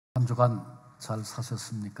한 주간 잘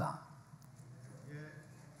사셨습니까?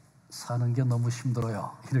 사는 게 너무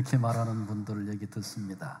힘들어요. 이렇게 말하는 분들 얘기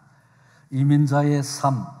듣습니다. 이민자의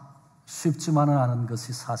삶, 쉽지만은 않은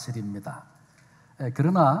것이 사실입니다.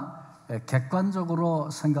 그러나 객관적으로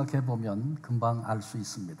생각해 보면 금방 알 수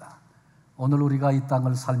있습니다. 오늘 우리가 이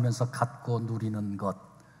땅을 살면서 갖고 누리는 것,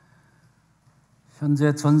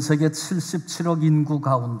 현재 전 세계 77억 인구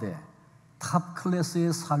가운데 탑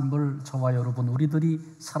클래스의 삶을 저와 여러분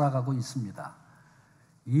우리들이 살아가고 있습니다.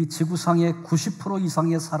 이 지구상의 90%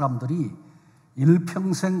 이상의 사람들이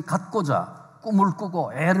일평생 갖고자 꿈을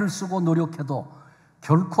꾸고 애를 쓰고 노력해도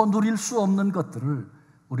결코 누릴 수 없는 것들을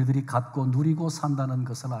우리들이 갖고 누리고 산다는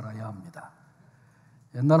것을 알아야 합니다.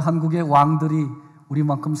 옛날 한국의 왕들이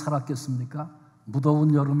우리만큼 살았겠습니까?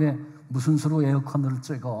 무더운 여름에 무슨 수로 에어컨을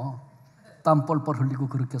쬐고 땀 뻘뻘 흘리고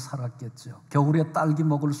그렇게 살았겠죠. 겨울에 딸기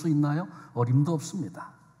먹을 수 있나요? 어림도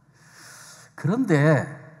없습니다. 그런데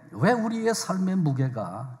왜 우리의 삶의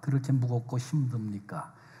무게가 그렇게 무겁고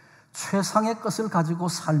힘듭니까? 최상의 것을 가지고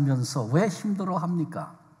살면서 왜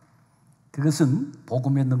힘들어합니까? 그것은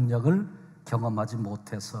복음의 능력을 경험하지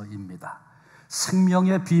못해서입니다.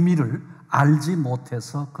 생명의 비밀을 알지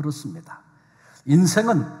못해서 그렇습니다.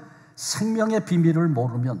 인생은 생명의 비밀을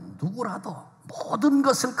모르면 누구라도 모든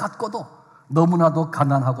것을 갖고도 너무나도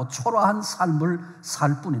가난하고 초라한 삶을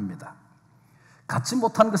살 뿐입니다. 갖지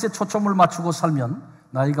못한 것에 초점을 맞추고 살면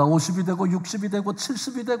나이가 50이 되고 60이 되고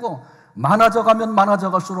 70이 되고 많아져가면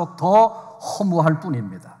많아져갈수록 더 허무할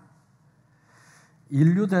뿐입니다.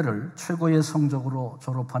 인류대를 최고의 성적으로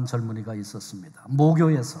졸업한 젊은이가 있었습니다.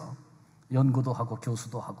 모교에서 연구도 하고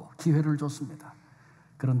교수도 하고 기회를 줬습니다.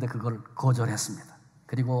 그런데 그걸 거절했습니다.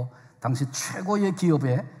 그리고 당시 최고의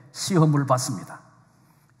기업에 시험을 봤습니다.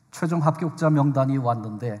 최종 합격자 명단이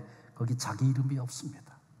왔는데 거기 자기 이름이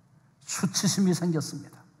없습니다. 수치심이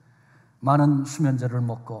생겼습니다. 많은 수면제를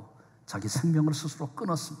먹고 자기 생명을 스스로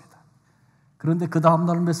끊었습니다. 그런데 그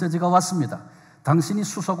다음날 메시지가 왔습니다. 당신이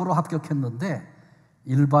수석으로 합격했는데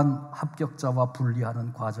일반 합격자와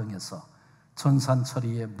분리하는 과정에서 전산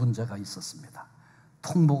처리에 문제가 있었습니다.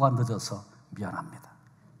 통보가 늦어서 미안합니다.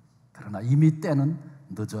 그러나 이미 때는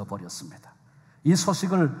늦어버렸습니다. 이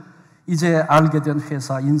소식을 이제 알게 된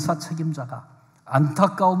회사 인사 책임자가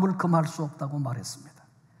안타까움을 금할 수 없다고 말했습니다.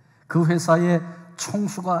 그 회사의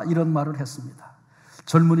총수가 이런 말을 했습니다.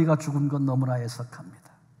 젊은이가 죽은 건 너무나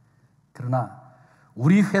애석합니다. 그러나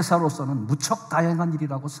우리 회사로서는 무척 다행한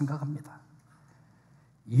일이라고 생각합니다.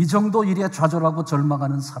 이 정도 일에 좌절하고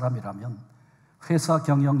절망하는 사람이라면 회사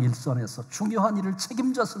경영 일선에서 중요한 일을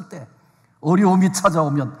책임졌을 때 어려움이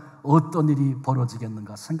찾아오면 어떤 일이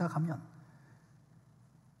벌어지겠는가 생각하면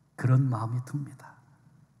그런 마음이 듭니다.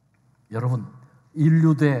 여러분,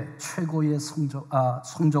 인류대 최고의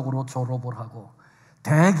성적으로 졸업을 하고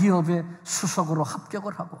대기업의 수석으로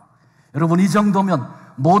합격을 하고 여러분 이 정도면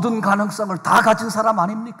모든 가능성을 다 가진 사람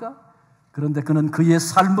아닙니까? 그런데 그는 그의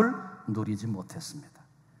삶을 누리지 못했습니다.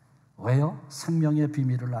 왜요? 생명의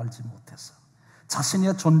비밀을 알지 못해서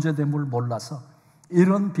자신의 존재됨을 몰라서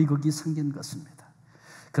이런 비극이 생긴 것입니다.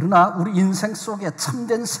 그러나 우리 인생 속에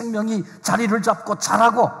참된 생명이 자리를 잡고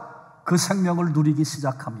자라고 그 생명을 누리기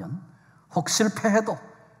시작하면 혹 실패해도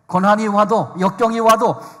고난이 와도 역경이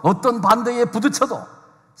와도 어떤 반대에 부딪혀도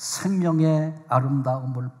생명의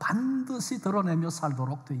아름다움을 반드시 드러내며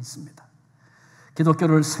살도록 되어 있습니다.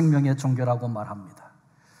 기독교를 생명의 종교라고 말합니다.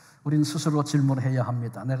 우린 스스로 질문해야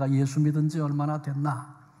합니다. 내가 예수 믿은 지 얼마나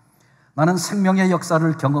됐나? 나는 생명의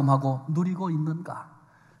역사를 경험하고 누리고 있는가?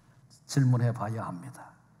 질문해 봐야 합니다.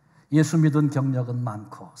 예수 믿은 경력은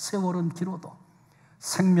많고 세월은 길어도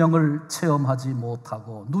생명을 체험하지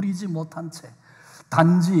못하고 누리지 못한 채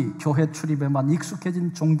단지 교회 출입에만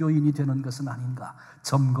익숙해진 종교인이 되는 것은 아닌가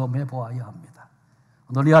점검해 보아야 합니다.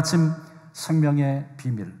 오늘 이 아침 생명의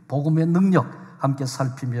비밀, 복음의 능력 함께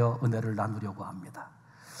살피며 은혜를 나누려고 합니다.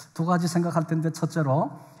 두 가지 생각할 텐데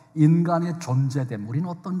첫째로 인간의 존재됨, 우리는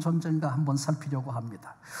어떤 존재인가 한번 살피려고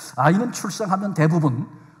합니다. 아이는 출생하면 대부분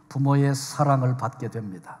부모의 사랑을 받게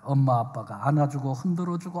됩니다. 엄마 아빠가 안아주고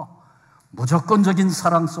흔들어주고 무조건적인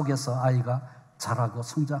사랑 속에서 아이가 자라고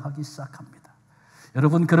성장하기 시작합니다.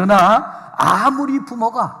 여러분, 그러나 아무리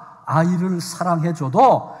부모가 아이를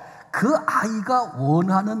사랑해줘도 그 아이가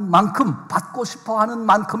원하는 만큼 받고 싶어하는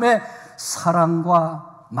만큼의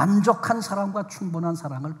사랑과 만족한 사랑과 충분한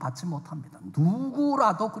사랑을 받지 못합니다.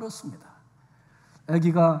 누구라도 그렇습니다.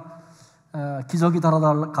 아기가 기저귀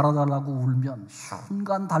갈아달라고 울면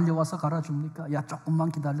순간 달려와서 갈아줍니까? 야,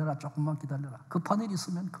 조금만 기다려라, 조금만 기다려라. 급한 일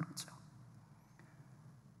있으면 그러죠.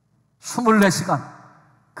 24시간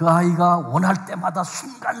그 아이가 원할 때마다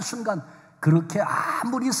순간순간 그렇게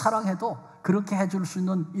아무리 사랑해도 그렇게 해줄 수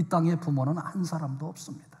있는 이 땅의 부모는 한 사람도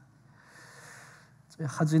없습니다.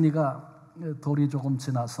 하진이가 돌이 조금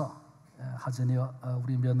지나서 하진이와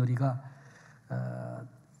우리 며느리가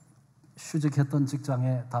휴직했던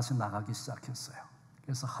직장에 다시 나가기 시작했어요.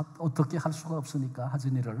 그래서 어떻게 할 수가 없으니까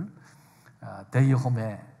하진이를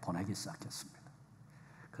데이홈에 보내기 시작했습니다.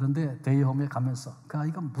 그런데 데이홈에 가면서 그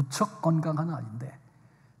아이가 무척 건강한 아이인데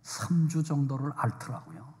 3주 정도를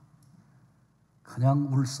앓더라고요. 그냥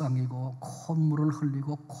울상이고 콧물을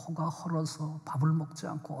흘리고 코가 헐어서 밥을 먹지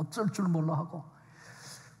않고 어쩔 줄 몰라 하고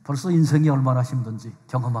벌써 인생이 얼마나 힘든지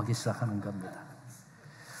경험하기 시작하는 겁니다.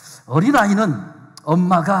 어린아이는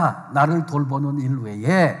엄마가 나를 돌보는 일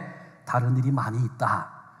외에 다른 일이 많이 있다.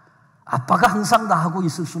 아빠가 항상 나 하고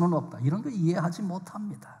있을 수는 없다. 이런 거 이해하지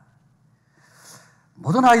못합니다.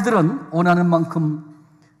 모든 아이들은 원하는 만큼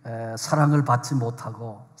사랑을 받지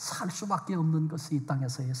못하고 살 수밖에 없는 것이 이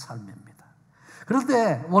땅에서의 삶입니다.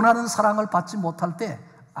 그런데 원하는 사랑을 받지 못할 때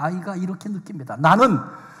아이가 이렇게 느낍니다. 나는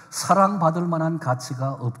사랑받을 만한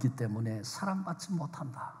가치가 없기 때문에 사랑받지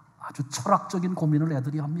못한다. 아주 철학적인 고민을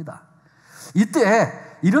애들이 합니다.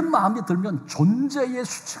 이때 이런 마음이 들면 존재의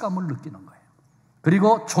수치감을 느끼는 거예요.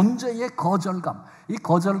 그리고 존재의 거절감. 이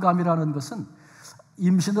거절감이라는 것은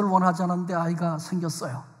임신을 원하지 않았는데 아이가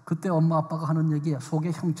생겼어요. 그때 엄마 아빠가 하는 얘기에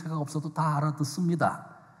속에 형체가 없어도 다 알아듣습니다.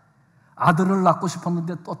 아들을 낳고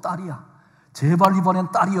싶었는데 또 딸이야. 제발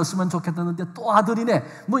이번엔 딸이었으면 좋겠는데 또 아들이네.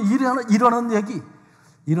 뭐 이러는 얘기.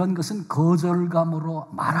 이런 것은 거절감으로,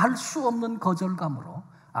 말할 수 없는 거절감으로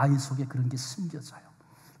아이 속에 그런 게 심겨져요.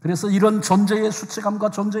 그래서 이런 존재의 수치감과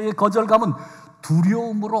존재의 거절감은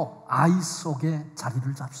두려움으로 아이 속에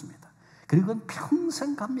자리를 잡습니다. 그리고 그건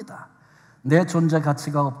평생 갑니다. 내 존재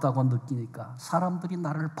가치가 없다고 느끼니까 사람들이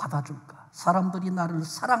나를 받아줄까? 사람들이 나를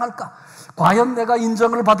사랑할까? 과연 내가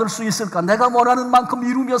인정을 받을 수 있을까? 내가 원하는 만큼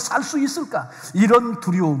이루며 살 수 있을까? 이런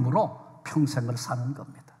두려움으로 평생을 사는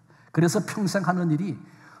겁니다. 그래서 평생 하는 일이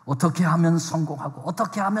어떻게 하면 성공하고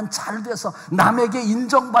어떻게 하면 잘 돼서 남에게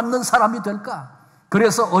인정받는 사람이 될까?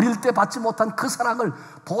 그래서 어릴 때 받지 못한 그 사랑을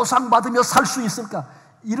보상받으며 살 수 있을까?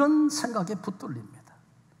 이런 생각에 붙들립니다.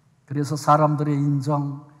 그래서 사람들의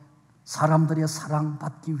인정, 사람들의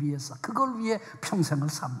사랑받기 위해서 그걸 위해 평생을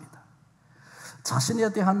삽니다.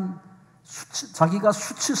 자신에 대한 자기가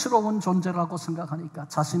수치스러운 존재라고 생각하니까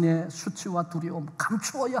자신의 수치와 두려움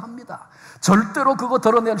감추어야 합니다. 절대로 그거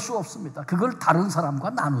드러낼 수 없습니다. 그걸 다른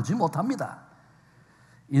사람과 나누지 못합니다.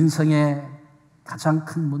 인생의 가장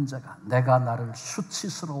큰 문제가 내가 나를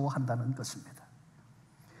수치스러워한다는 것입니다.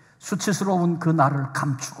 수치스러운 그 나를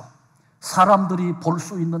감추고 사람들이 볼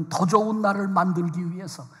수 있는 더 좋은 나를 만들기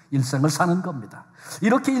위해서 일생을 사는 겁니다.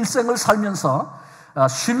 이렇게 일생을 살면서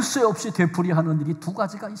쉴 새 없이 되풀이하는 일이 두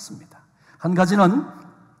가지가 있습니다. 한 가지는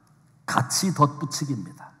가치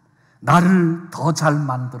덧붙이기입니다. 나를 더 잘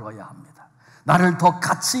만들어야 합니다. 나를 더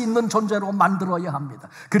가치 있는 존재로 만들어야 합니다.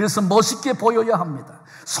 그래서 멋있게 보여야 합니다.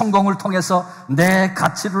 성공을 통해서 내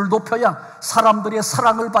가치를 높여야 사람들의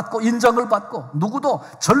사랑을 받고 인정을 받고 누구도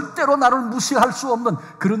절대로 나를 무시할 수 없는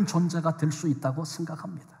그런 존재가 될 수 있다고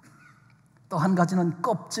생각합니다. 또 한 가지는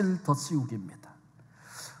껍질 덧씌우기입니다.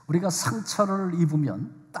 우리가 상처를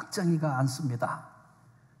입으면 딱정이가 않습니다.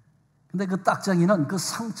 근데 그 딱정이는 그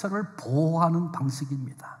상처를 보호하는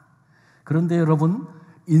방식입니다. 그런데 여러분,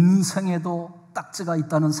 인생에도 딱지가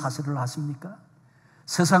있다는 사실을 아십니까?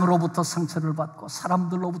 세상으로부터 상처를 받고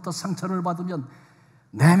사람들로부터 상처를 받으면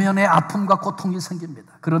내면의 아픔과 고통이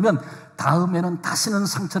생깁니다. 그러면 다음에는 다시는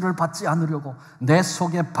상처를 받지 않으려고 내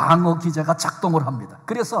속에 방어 기제가 작동을 합니다.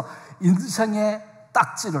 그래서 인생의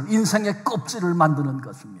딱지를, 인생의 껍질을 만드는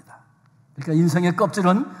것입니다. 그러니까 인생의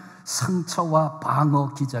껍질은 상처와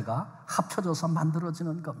방어 기제가 합쳐져서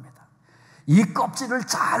만들어지는 겁니다. 이 껍질을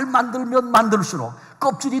잘 만들면 만들수록,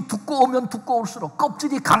 껍질이 두꺼우면 두꺼울수록,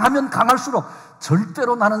 껍질이 강하면 강할수록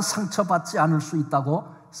절대로 나는 상처받지 않을 수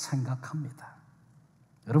있다고 생각합니다.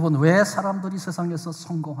 여러분, 왜 사람들이 세상에서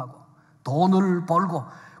성공하고 돈을 벌고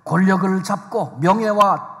권력을 잡고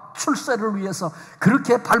명예와 출세를 위해서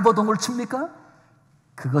그렇게 발버둥을 칩니까?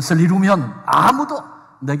 그것을 이루면 아무도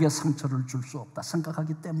내게 상처를 줄 수 없다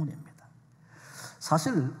생각하기 때문입니다.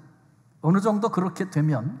 사실 어느 정도 그렇게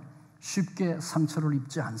되면 쉽게 상처를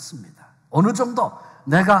입지 않습니다. 어느 정도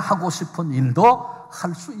내가 하고 싶은 일도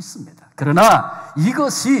할 수 있습니다. 그러나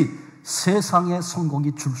이것이 세상의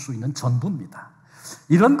성공이 줄 수 있는 전부입니다.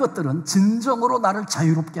 이런 것들은 진정으로 나를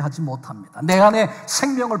자유롭게 하지 못합니다. 내 안에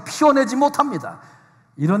생명을 피워내지 못합니다.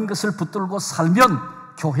 이런 것을 붙들고 살면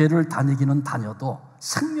교회를 다니기는 다녀도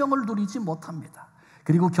생명을 누리지 못합니다.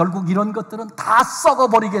 그리고 결국 이런 것들은 다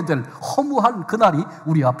썩어버리게 될 허무한 그날이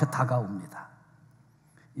우리 앞에 다가옵니다.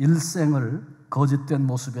 일생을 거짓된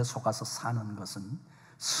모습에 속아서 사는 것은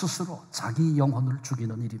스스로 자기 영혼을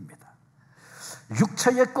죽이는 일입니다.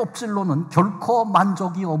 육체의 껍질로는 결코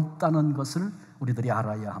만족이 없다는 것을 우리들이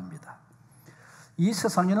알아야 합니다. 이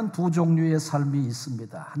세상에는 두 종류의 삶이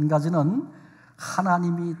있습니다. 한 가지는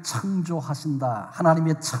하나님이 창조하신다,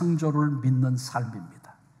 하나님의 창조를 믿는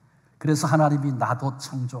삶입니다. 그래서 하나님이 나도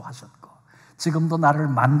창조하셨고 지금도 나를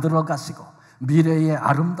만들어 가시고 미래에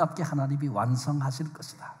아름답게 하나님이 완성하실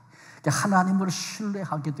것이다. 하나님을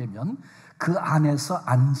신뢰하게 되면 그 안에서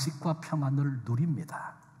안식과 평안을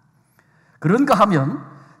누립니다. 그런가 하면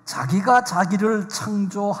자기가 자기를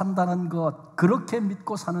창조한다는 것, 그렇게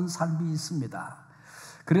믿고 사는 삶이 있습니다.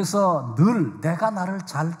 그래서 늘 내가 나를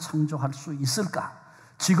잘 창조할 수 있을까?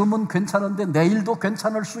 지금은 괜찮은데 내일도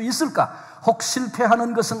괜찮을 수 있을까? 혹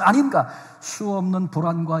실패하는 것은 아닌가? 수없는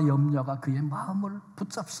불안과 염려가 그의 마음을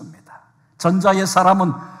붙잡습니다. 전자의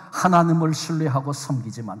사람은 하나님을 신뢰하고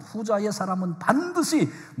섬기지만 후자의 사람은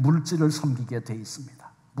반드시 물질을 섬기게 돼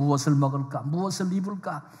있습니다. 무엇을 먹을까? 무엇을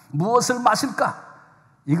입을까? 무엇을 마실까?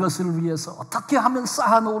 이것을 위해서 어떻게 하면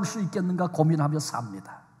쌓아놓을 수 있겠는가 고민하며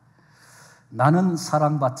삽니다. 나는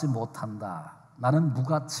사랑받지 못한다. 나는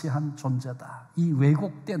무가치한 존재다. 이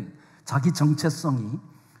왜곡된 자기 정체성이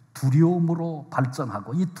두려움으로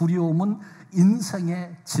발전하고 이 두려움은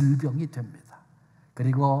인생의 질병이 됩니다.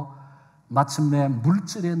 그리고 마침내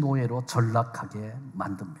물질의 노예로 전락하게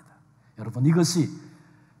만듭니다. 여러분, 이것이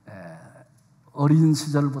어린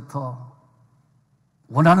시절부터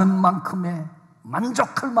원하는 만큼의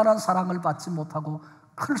만족할 만한 사랑을 받지 못하고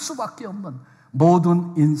클 수밖에 없는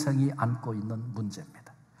모든 인생이 안고 있는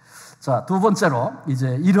문제입니다. 자, 두 번째로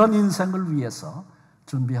이제 이런 인생을 위해서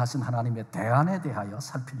준비하신 하나님의 대안에 대하여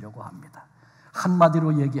살피려고 합니다.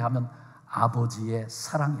 한마디로 얘기하면 아버지의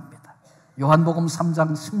사랑입니다. 요한복음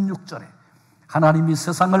 3장 16절에 하나님이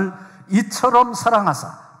세상을 이처럼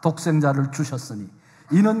사랑하사 독생자를 주셨으니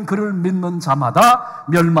이는 그를 믿는 자마다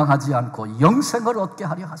멸망하지 않고 영생을 얻게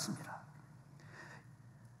하려 하십니다.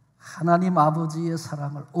 하나님 아버지의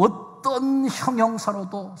사랑을 어떤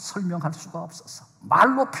형용사로도 설명할 수가 없어서,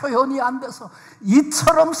 말로 표현이 안 돼서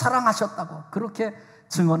이처럼 사랑하셨다고 그렇게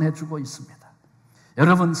증언해 주고 있습니다.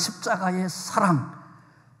 여러분, 십자가의 사랑,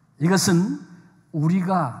 이것은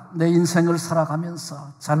우리가 내 인생을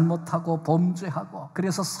살아가면서 잘못하고 범죄하고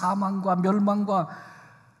그래서 사망과 멸망과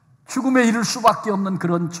죽음에 이를 수밖에 없는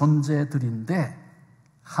그런 존재들인데,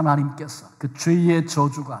 하나님께서 그 죄의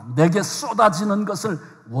저주가 내게 쏟아지는 것을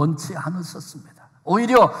원치 않으셨습니다.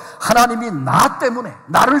 오히려 하나님이 나 때문에,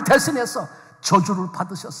 나를 대신해서 저주를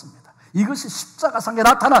받으셨습니다. 이것이 십자가상에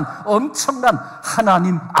나타난 엄청난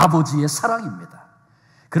하나님 아버지의 사랑입니다.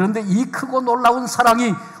 그런데 이 크고 놀라운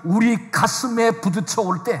사랑이 우리 가슴에 부딪혀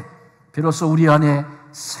올 때 비로소 우리 안에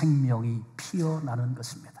생명이 피어나는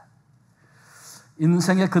것입니다.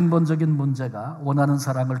 인생의 근본적인 문제가 원하는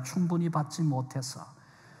사랑을 충분히 받지 못해서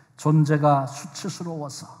존재가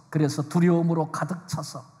수치스러워서, 그래서 두려움으로 가득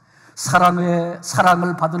차서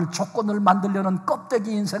사랑을 받을 조건을 만들려는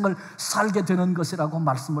껍데기 인생을 살게 되는 것이라고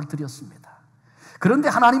말씀을 드렸습니다. 그런데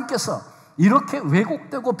하나님께서 이렇게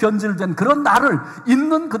왜곡되고 변질된 그런 나를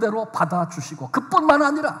있는 그대로 받아주시고, 그뿐만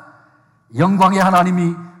아니라 영광의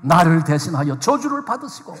하나님이 나를 대신하여 저주를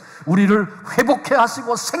받으시고 우리를 회복해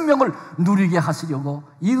하시고 생명을 누리게 하시려고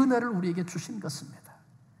이 은혜를 우리에게 주신 것입니다.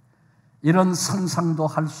 이런 상상도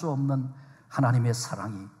할 수 없는 하나님의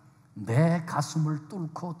사랑이 내 가슴을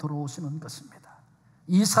뚫고 들어오시는 것입니다.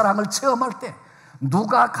 이 사랑을 체험할 때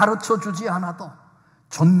누가 가르쳐 주지 않아도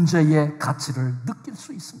존재의 가치를 느낄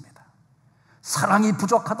수 있습니다. 사랑이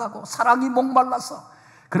부족하다고, 사랑이 목말라서,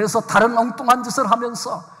 그래서 다른 엉뚱한 짓을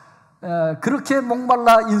하면서 그렇게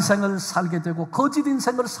목말라 인생을 살게 되고 거짓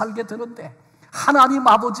인생을 살게 되는데, 하나님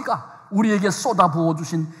아버지가 우리에게 쏟아부어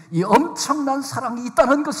주신 이 엄청난 사랑이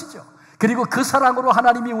있다는 것이죠. 그리고 그 사랑으로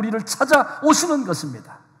하나님이 우리를 찾아오시는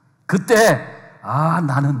것입니다. 그때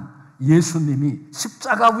나는 예수님이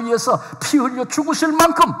십자가 위에서 피 흘려 죽으실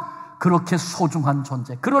만큼 그렇게 소중한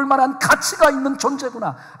존재, 그럴 만한 가치가 있는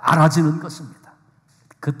존재구나 알아지는 것입니다.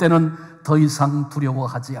 그때는 더 이상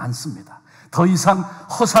두려워하지 않습니다. 더 이상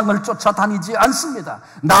허상을 쫓아다니지 않습니다.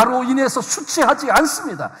 나로 인해서 수치하지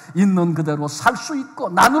않습니다. 있는 그대로 살 수 있고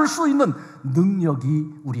나눌 수 있는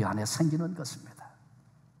능력이 우리 안에 생기는 것입니다.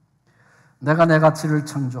 내가 내 가치를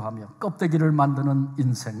창조하며 껍데기를 만드는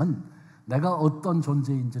인생은 내가 어떤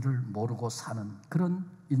존재인지를 모르고 사는 그런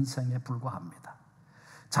인생에 불과합니다.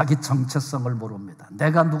 자기 정체성을 모릅니다.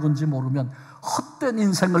 내가 누군지 모르면 헛된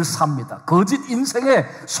인생을 삽니다. 거짓 인생에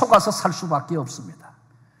속아서 살 수밖에 없습니다.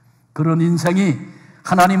 그런 인생이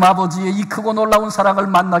하나님 아버지의 이 크고 놀라운 사랑을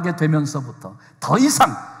만나게 되면서부터 더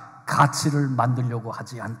이상 가치를 만들려고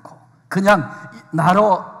하지 않고 그냥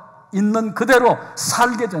나로 있는 그대로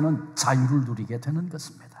살게 되는 자유를 누리게 되는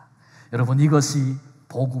것입니다. 여러분, 이것이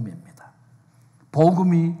복음입니다.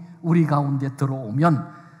 복음이 우리 가운데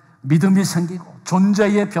들어오면 믿음이 생기고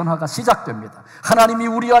존재의 변화가 시작됩니다. 하나님이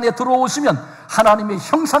우리 안에 들어오시면 하나님의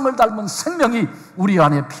형상을 닮은 생명이 우리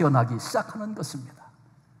안에 피어나기 시작하는 것입니다.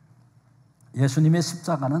 예수님의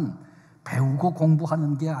십자가는 배우고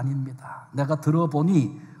공부하는 게 아닙니다. 내가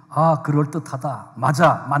들어보니 그럴듯하다,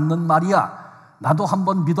 맞아, 맞는 말이야, 나도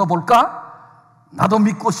한번 믿어볼까? 나도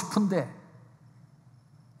믿고 싶은데,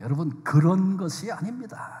 여러분, 그런 것이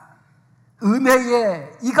아닙니다.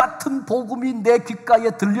 은혜의 이 같은 복음이 내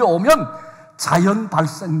귓가에 들려오면 자연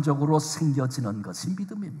발생적으로 생겨지는 것이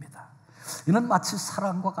믿음입니다. 이는 마치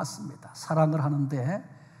사랑과 같습니다. 사랑을 하는데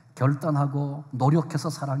결단하고 노력해서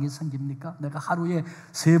사랑이 생깁니까? 내가 하루에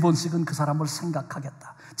 3번씩은 그 사람을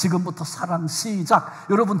생각하겠다, 지금부터 사랑 시작.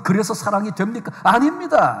 여러분, 그래서 사랑이 됩니까?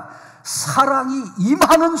 아닙니다. 사랑이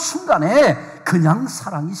임하는 순간에 그냥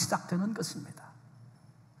사랑이 시작되는 것입니다.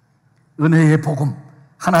 은혜의 복음,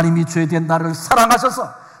 하나님이 죄된 나를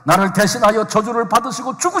사랑하셔서 나를 대신하여 저주를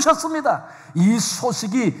받으시고 죽으셨습니다. 이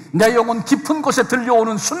소식이 내 영혼 깊은 곳에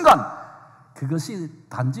들려오는 순간, 그것이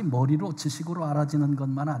단지 머리로 지식으로 알아지는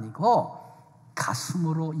것만 아니고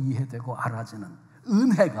가슴으로 이해되고 알아지는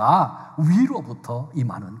은혜가 위로부터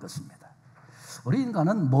임하는 것입니다. 우리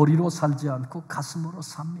인간은 머리로 살지 않고 가슴으로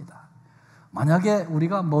삽니다. 만약에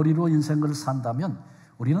우리가 머리로 인생을 산다면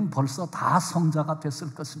우리는 벌써 다 성자가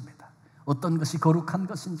됐을 것입니다. 어떤 것이 거룩한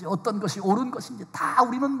것인지 어떤 것이 옳은 것인지 다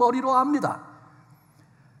우리는 머리로 압니다.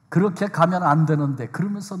 그렇게 가면 안 되는데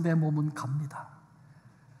그러면서 내 몸은 갑니다.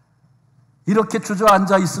 이렇게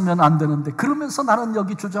주저앉아 있으면 안 되는데 그러면서 나는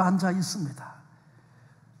여기 주저앉아 있습니다.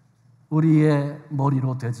 우리의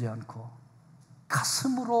머리로 되지 않고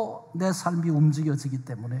가슴으로 내 삶이 움직여지기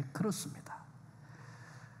때문에 그렇습니다.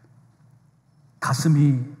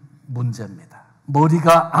 가슴이 문제입니다.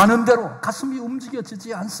 머리가 아는 대로 가슴이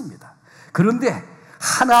움직여지지 않습니다. 그런데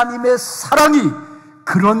하나님의 사랑이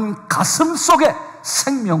그런 가슴 속에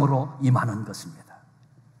생명으로 임하는 것입니다.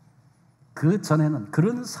 그 전에는,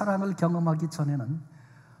 그런 사랑을 경험하기 전에는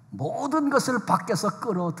모든 것을 밖에서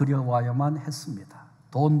끌어들여와야만 했습니다.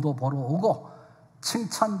 돈도 벌어오고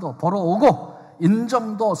칭찬도 벌어오고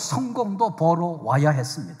인정도 성공도 벌어와야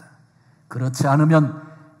했습니다. 그렇지 않으면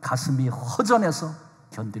가슴이 허전해서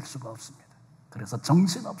견딜 수가 없습니다. 그래서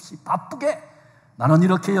정신없이 바쁘게 나는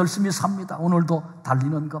이렇게 열심히 삽니다. 오늘도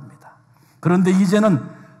달리는 겁니다. 그런데 이제는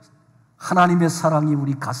하나님의 사랑이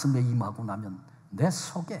우리 가슴에 임하고 나면 내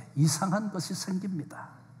속에 이상한 것이 생깁니다.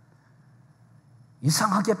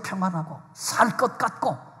 이상하게 평안하고 살 것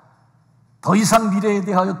같고 더 이상 미래에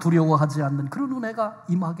대하여 두려워하지 않는 그런 은혜가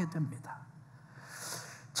임하게 됩니다.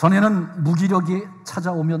 전에는 무기력이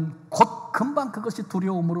찾아오면 곧 금방 그것이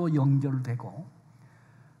두려움으로 연결되고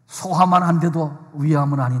소화만 안 돼도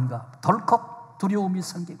위암은 아닌가 덜컥 두려움이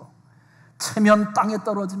생기고 체면 땅에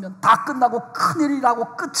떨어지면 다 끝나고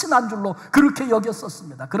큰일이라고 끝이 난 줄로 그렇게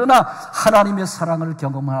여겼었습니다. 그러나 하나님의 사랑을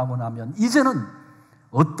경험하고 나면 이제는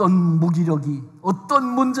어떤 무기력이, 어떤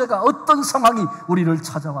문제가, 어떤 상황이 우리를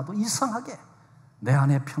찾아와도 이상하게 내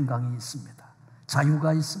안에 평강이 있습니다.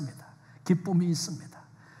 자유가 있습니다. 기쁨이 있습니다.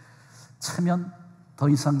 체면 더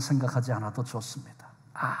이상 생각하지 않아도 좋습니다.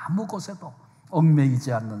 아무 곳에도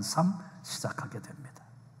얽매이지 않는 삶 시작하게 됩니다.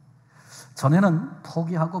 전에는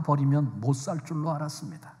포기하고 버리면 못 살 줄로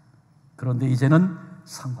알았습니다. 그런데 이제는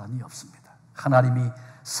상관이 없습니다. 하나님이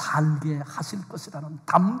살게 하실 것이라는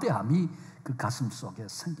담대함이 그 가슴 속에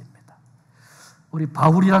생깁니다. 우리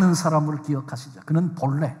바울이라는 사람을 기억하시죠? 그는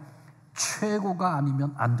본래 최고가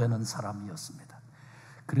아니면 안 되는 사람이었습니다.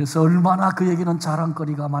 그래서 얼마나 그에게는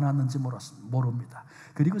자랑거리가 많았는지 모릅니다.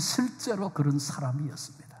 그리고 실제로 그런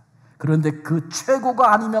사람이었습니다. 그런데 그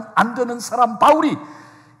최고가 아니면 안 되는 사람 바울이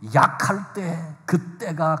약할 때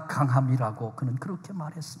그때가 강함이라고 그는 그렇게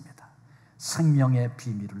말했습니다. 생명의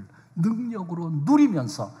비밀을 능력으로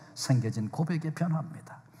누리면서 생겨진 고백의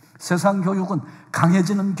변화입니다. 세상 교육은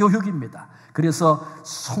강해지는 교육입니다. 그래서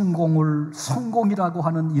성공이라고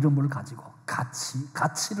하는 이름을 가지고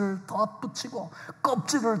가치를 덧붙이고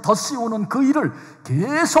껍질을 더 씌우는 그 일을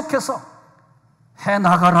계속해서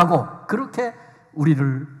해나가라고 그렇게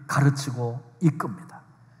우리를 가르치고 이끕니다.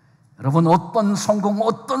 여러분, 어떤 성공,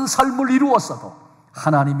 어떤 삶을 이루었어도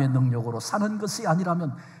하나님의 능력으로 사는 것이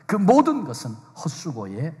아니라면 그 모든 것은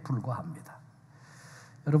헛수고에 불과합니다.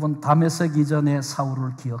 여러분, 다메섹 이전의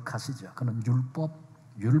사울을 기억하시죠? 그는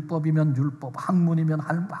율법이면 율법, 학문이면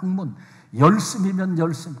학문, 열심이면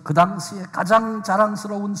열심, 그 당시에 가장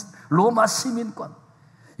자랑스러운 로마 시민권,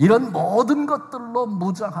 이런 모든 것들로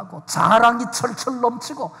무장하고 자랑이 철철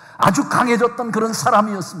넘치고 아주 강해졌던 그런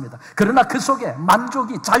사람이었습니다. 그러나 그 속에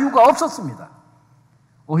만족이, 자유가 없었습니다.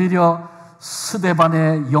 오히려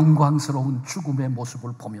스데반의 영광스러운 죽음의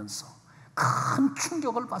모습을 보면서 큰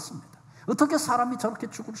충격을 받습니다. 어떻게 사람이 저렇게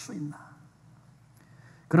죽을 수 있나?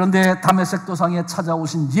 그런데 다메섹 도상에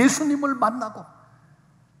찾아오신 예수님을 만나고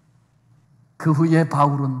그 후에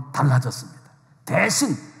바울은 달라졌습니다.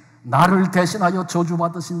 대신 나를 대신하여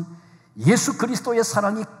저주받으신 예수 그리스도의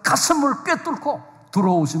사랑이 가슴을 꿰뚫고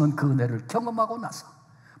들어오시는 그 은혜를 경험하고 나서,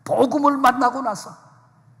 복음을 만나고 나서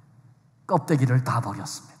껍데기를 다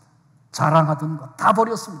버렸습니다. 자랑하던 것 다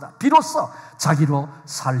버렸습니다. 비로소 자기로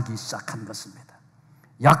살기 시작한 것입니다.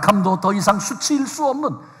 약함도 더 이상 수치일 수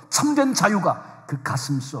없는 참된 자유가 그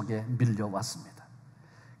가슴 속에 밀려왔습니다.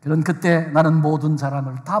 그런 그때 나는 모든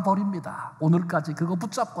자랑을 다 버립니다. 오늘까지 그거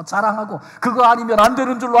붙잡고 자랑하고 그거 아니면 안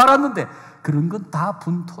되는 줄로 알았는데 그런 건 다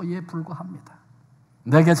분토에 불과합니다.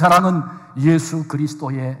 내게 자랑은 예수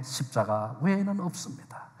그리스도의 십자가 외에는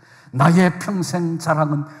없습니다. 나의 평생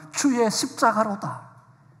자랑은 주의 십자가로다.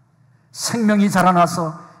 생명이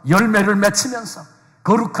자라나서 열매를 맺히면서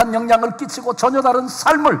거룩한 영향을 끼치고 전혀 다른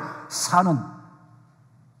삶을 사는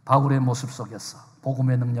바울의 모습 속에서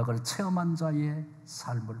복음의 능력을 체험한 자의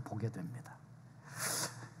삶을 보게 됩니다.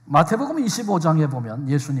 마태복음 25장에 보면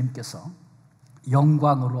예수님께서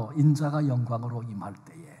영광으로, 인자가 영광으로 임할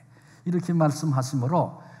때에 이렇게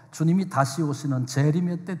말씀하시므로 주님이 다시 오시는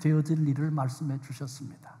재림의 때 되어질 일을 말씀해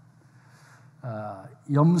주셨습니다.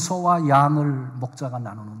 염소와 양을 목자가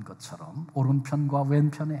나누는 것처럼 오른편과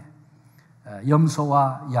왼편에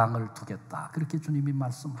염소와 양을 두겠다, 그렇게 주님이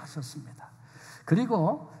말씀하셨습니다.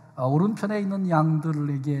 그리고 오른편에 있는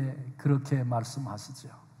양들에게 그렇게 말씀하시죠.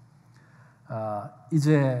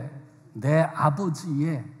 이제 내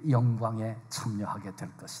아버지의 영광에 참여하게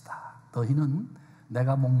될 것이다. 너희는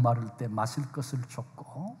내가 목마를 때 마실 것을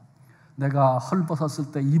줬고, 내가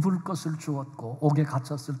헐벗었을 때 입을 것을 주었고, 옥에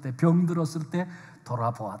갇혔을 때, 병들었을 때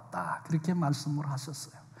돌아보았다, 그렇게 말씀을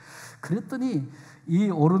하셨어요. 그랬더니 이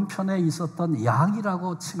오른편에 있었던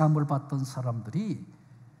양이라고 칭함을 받던 사람들이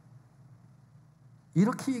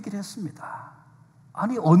이렇게 얘기를 했습니다.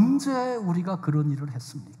 아니, 언제 우리가 그런 일을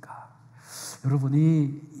했습니까?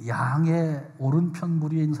 여러분이 양의 오른편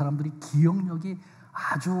무리에 있는 사람들이 기억력이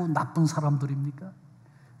아주 나쁜 사람들입니까?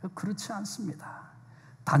 그렇지 않습니다.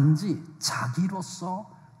 단지 자기로서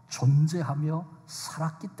존재하며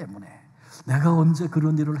살았기 때문에 내가 언제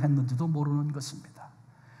그런 일을 했는지도 모르는 것입니다.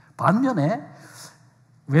 반면에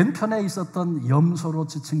왼편에 있었던 염소로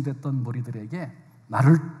지칭됐던 무리들에게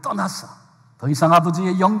나를 떠나서 더 이상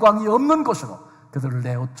아버지의 영광이 없는 곳으로 그들을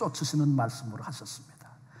내어 쫓으시는 말씀을 하셨습니다.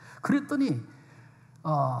 그랬더니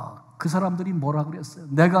그 사람들이 뭐라 그랬어요?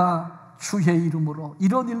 내가 주의 이름으로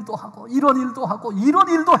이런 일도 하고 이런 일도 하고 이런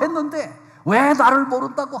일도 했는데 왜 나를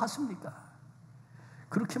모른다고 하십니까?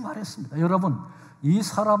 그렇게 말했습니다. 여러분, 이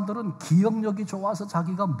사람들은 기억력이 좋아서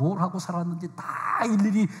자기가 뭘 하고 살았는지 다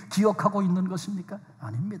일일이 기억하고 있는 것입니까?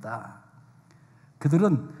 아닙니다.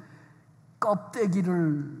 그들은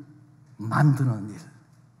껍데기를 만드는 일,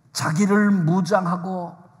 자기를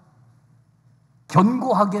무장하고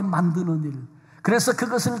견고하게 만드는 일, 그래서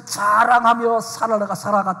그것을 자랑하며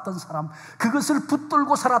살아갔던 사람, 그것을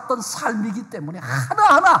붙들고 살았던 삶이기 때문에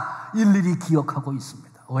하나하나 일일이 기억하고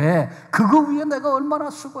있습니다. 왜? 그거 위에 내가 얼마나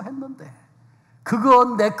수고했는데,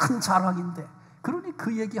 그건 내 큰 자랑인데, 그러니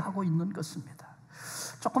그 얘기하고 있는 것입니다.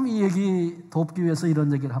 조금 이 얘기 돕기 위해서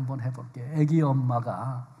이런 얘기를 한번 해볼게요. 애기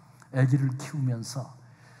엄마가 애기를 키우면서,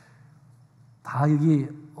 다 여기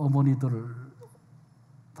어머니들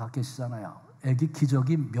다 계시잖아요. 애기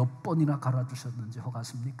기저귀 몇 번이나 갈아주셨는지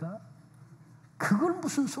혹아십니까? 그걸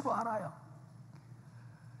무슨 수로 알아요?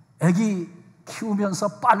 애기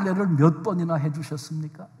키우면서 빨래를 몇 번이나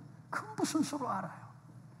해주셨습니까? 그건 무슨 수로 알아요?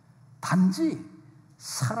 단지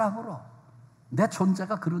사랑으로 내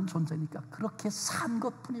존재가 그런 존재니까 그렇게 산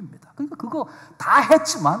것뿐입니다. 그러니까 그거 다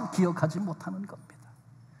했지만 기억하지 못하는 겁니다.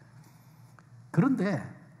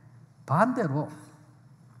 그런데 반대로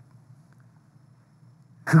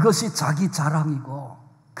그것이 자기 자랑이고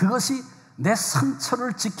그것이 내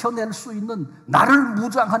상처를 지켜낼 수 있는 나를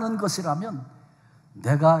무장하는 것이라면,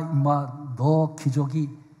 내가 임마 너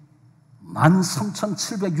기저귀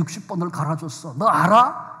 13,760번을 갈아줬어, 너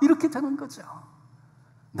알아? 이렇게 되는 거죠.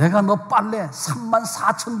 내가 너 빨래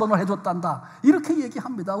 34,000번을 해줬단다, 이렇게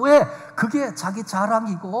얘기합니다. 왜? 그게 자기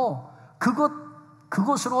자랑이고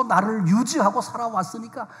그것으로 나를 유지하고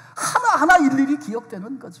살아왔으니까 하나하나 일일이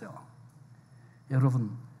기억되는 거죠.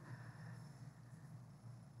 여러분,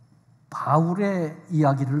 바울의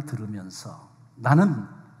이야기를 들으면서 나는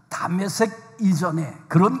다메섹 이전에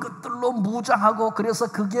그런 것들로 무장하고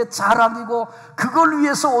그래서 그게 자랑이고 그걸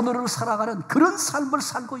위해서 오늘을 살아가는 그런 삶을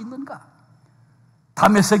살고 있는가?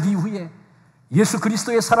 다메섹 이후에 예수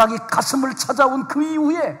그리스도의 사랑이 가슴을 찾아온 그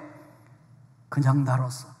이후에 그냥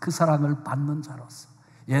나로서 그 사랑을 받는 자로서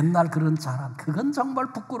옛날 그런 자랑, 그건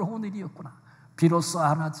정말 부끄러운 일이었구나. 비로소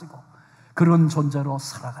알아지고 그런 존재로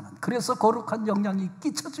살아가는, 그래서 거룩한 영향이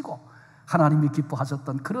끼쳐지고 하나님이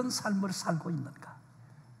기뻐하셨던 그런 삶을 살고 있는가?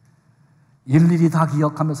 일일이 다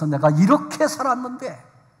기억하면서 내가 이렇게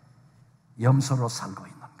살았는데 염소로 살고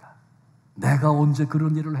있는가? 내가 언제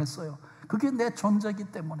그런 일을 했어요? 그게 내 존재이기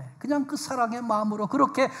때문에 그냥 그 사랑의 마음으로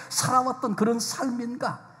그렇게 살아왔던 그런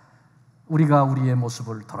삶인가? 우리가 우리의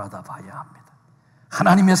모습을 돌아다 봐야 합니다.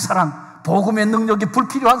 하나님의 사랑, 복음의 능력이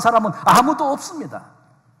불필요한 사람은 아무도 없습니다.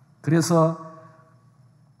 그래서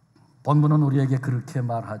본문은 우리에게 그렇게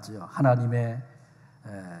말하죠. 하나님의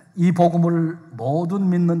이 복음은 모든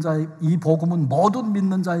믿는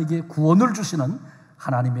자에게 구원을 주시는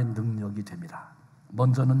하나님의 능력이 됩니다.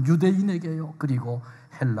 먼저는 유대인에게요, 그리고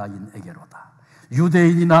헬라인에게로다.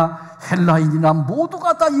 유대인이나 헬라인이나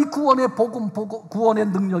모두가 다 이 구원의 복음, 구원의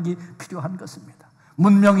능력이 필요한 것입니다.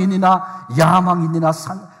 문명인이나 야망인이나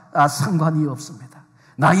상관이 없습니다.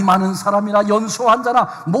 나이 많은 사람이나 연소한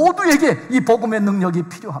자나 모두에게 이 복음의 능력이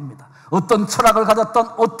필요합니다. 어떤 철학을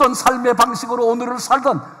가졌던, 어떤 삶의 방식으로 오늘을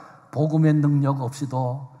살던 복음의 능력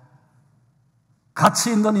없이도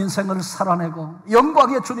가치 있는 인생을 살아내고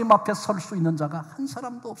영광의 주님 앞에 설 수 있는 자가 한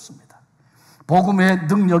사람도 없습니다. 복음의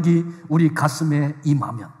능력이 우리 가슴에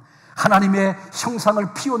임하면 하나님의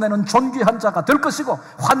형상을 피워내는 존귀한 자가 될 것이고,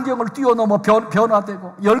 환경을 뛰어넘어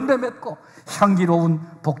변화되고 열매 맺고 향기로운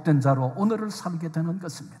복된 자로 오늘을 살게 되는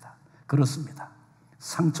것입니다. 그렇습니다.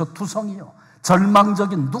 상처투성이요,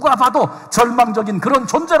 절망적인, 누가 봐도 절망적인 그런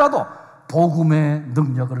존재라도 복음의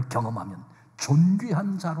능력을 경험하면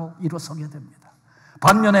존귀한 자로 일어서게 됩니다.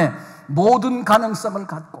 반면에 모든 가능성을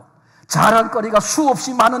갖고 자랑거리가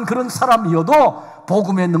수없이 많은 그런 사람이어도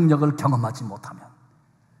복음의 능력을 경험하지 못하면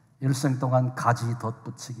일생 동안 가지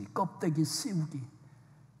덧붙이기, 껍데기 씌우기,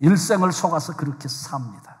 일생을 속아서 그렇게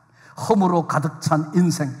삽니다. 험으로 가득 찬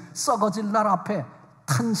인생, 썩어질 날 앞에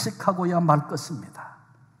탄식하고야 말 것입니다.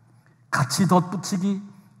 가치 덧붙이기,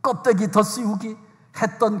 껍데기 덧씌우기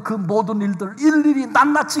했던 그 모든 일들 일일이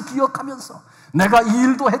낱낱이 기억하면서 내가 이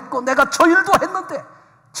일도 했고 내가 저 일도 했는데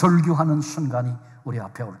절규하는 순간이 우리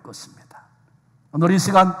앞에 올 것입니다. 오늘 이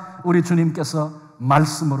시간 우리 주님께서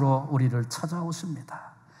말씀으로 우리를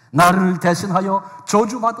찾아오십니다. 나를 대신하여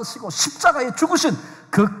저주받으시고 십자가에 죽으신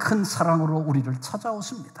그 큰 사랑으로 우리를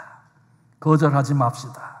찾아오십니다. 거절하지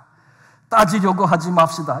맙시다. 따지려고 하지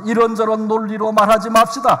맙시다. 이런저런 논리로 말하지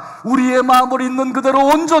맙시다. 우리의 마음을 있는 그대로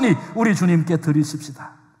온전히 우리 주님께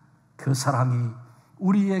드리십시다. 그 사랑이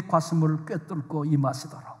우리의 가슴을 꿰뚫고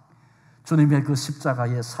임하시도록 주님의 그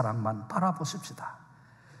십자가의 사랑만 바라보십시다.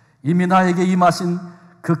 이미 나에게 임하신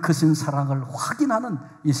그 크신 사랑을 확인하는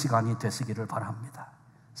이 시간이 되시기를 바랍니다.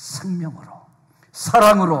 생명으로,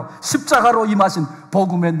 사랑으로, 십자가로 임하신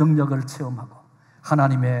복음의 능력을 체험하고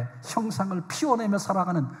하나님의 형상을 피워내며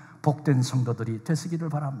살아가는 복된 성도들이 되시기를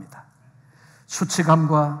바랍니다.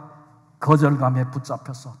 수치감과 거절감에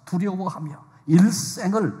붙잡혀서 두려워하며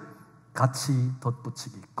일생을 같이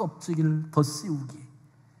덧붙이기, 껍질을 덧씌우기,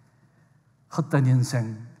 헛된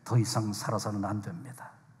인생 더 이상 살아서는 안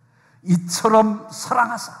됩니다. 이처럼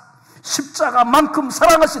사랑하사 십자가만큼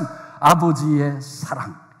사랑하신 아버지의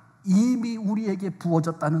사랑 이미 우리에게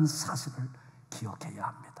부어졌다는 사실을 기억해야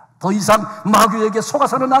합니다. 더 이상 마귀에게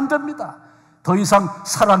속아서는 안 됩니다. 더 이상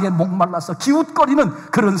사랑에 목말라서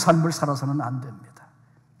기웃거리는 그런 삶을 살아서는 안 됩니다.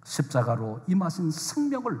 십자가로 임하신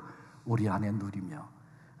생명을 우리 안에 누리며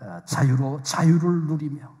자유를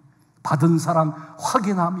누리며 받은 사랑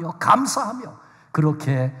확인하며 감사하며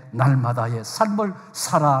그렇게 날마다의 삶을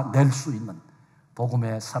살아낼 수 있는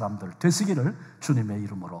복음의 사람들 되시기를 주님의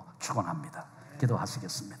이름으로 축원합니다.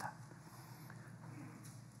 기도하시겠습니다.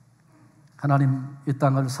 하나님, 이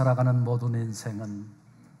땅을 살아가는 모든 인생은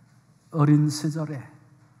어린 시절에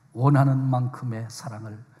원하는 만큼의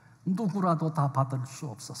사랑을 누구라도 다 받을 수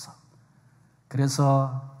없어서,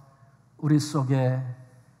 그래서 우리 속에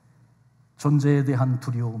존재에 대한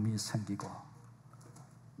두려움이 생기고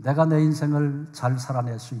내가 내 인생을 잘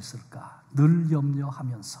살아낼 수 있을까 늘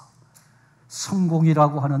염려하면서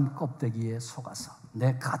성공이라고 하는 껍데기에 속아서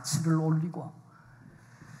내 가치를 올리고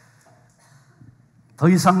더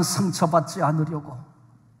이상 상처받지 않으려고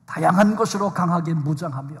다양한 것으로 강하게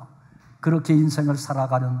무장하며 그렇게 인생을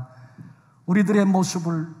살아가는 우리들의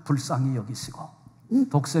모습을 불쌍히 여기시고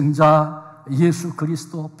독생자 예수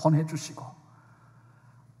그리스도 보내주시고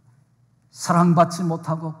사랑받지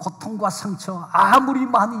못하고 고통과 상처 아무리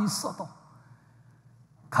많이 있어도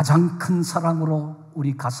가장 큰 사랑으로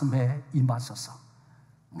우리 가슴에 임하셔서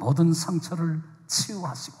모든 상처를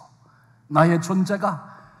치유하시고 나의 존재가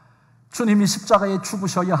주님이 십자가에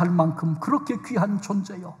죽으셔야 할 만큼 그렇게 귀한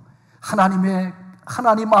존재요, 하나님의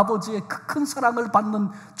하나님 아버지의 그 큰 사랑을 받는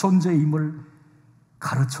존재임을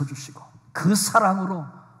가르쳐 주시고 그 사랑으로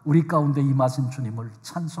우리 가운데 임하신 주님을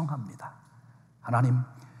찬송합니다. 하나님,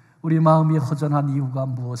 우리 마음이 허전한 이유가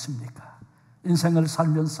무엇입니까? 인생을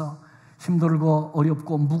살면서 힘들고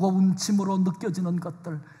어렵고 무거운 짐으로 느껴지는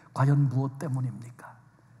것들 과연 무엇 때문입니까?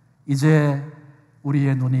 이제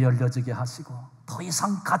우리의 눈이 열려지게 하시고 더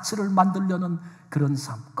이상 가치를 만들려는 그런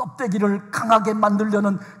삶, 껍데기를 강하게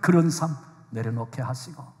만들려는 그런 삶 내려놓게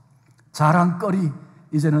하시고 자랑거리,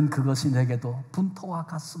 이제는 그것이 내게도 분토와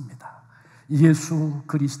같습니다. 예수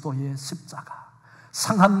그리스도의 십자가,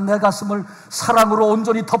 상한 내 가슴을 사랑으로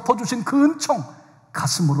온전히 덮어주신 그 은총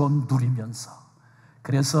가슴으로 누리면서,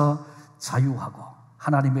 그래서 자유하고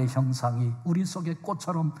하나님의 형상이 우리 속에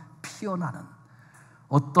꽃처럼 피어나는,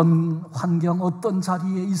 어떤 환경, 어떤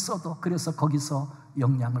자리에 있어도 그래서 거기서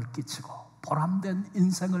영향을 끼치고 보람된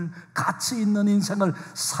인생을, 가치 있는 인생을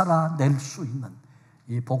살아낼 수 있는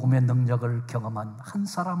이 복음의 능력을 경험한 한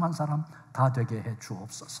사람 한 사람 다 되게 해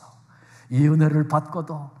주옵소서. 이 은혜를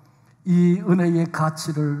받고도 이 은혜의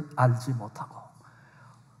가치를 알지 못하고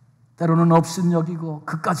때로는 업신여기고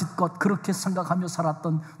그까짓 것 그렇게 생각하며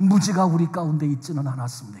살았던 무지가 우리 가운데 있지는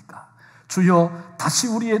않았습니까? 주여, 다시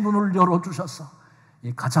우리의 눈을 열어주셔서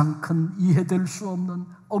이 가장 큰 이해될 수 없는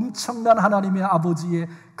엄청난 하나님의 아버지의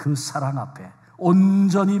그 사랑 앞에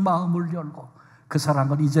온전히 마음을 열고 그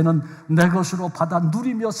사랑을 이제는 내 것으로 받아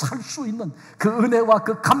누리며 살 수 있는 그 은혜와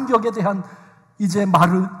그 감격에 대한 이제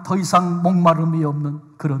더 이상 목마름이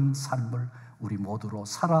없는 그런 삶을 우리 모두로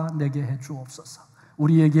살아내게 해 주옵소서.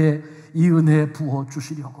 우리에게 이 은혜 부어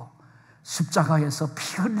주시려고 십자가에서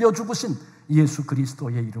피 흘려 죽으신 예수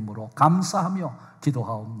그리스도의 이름으로 감사하며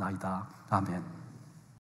기도하옵나이다. 아멘.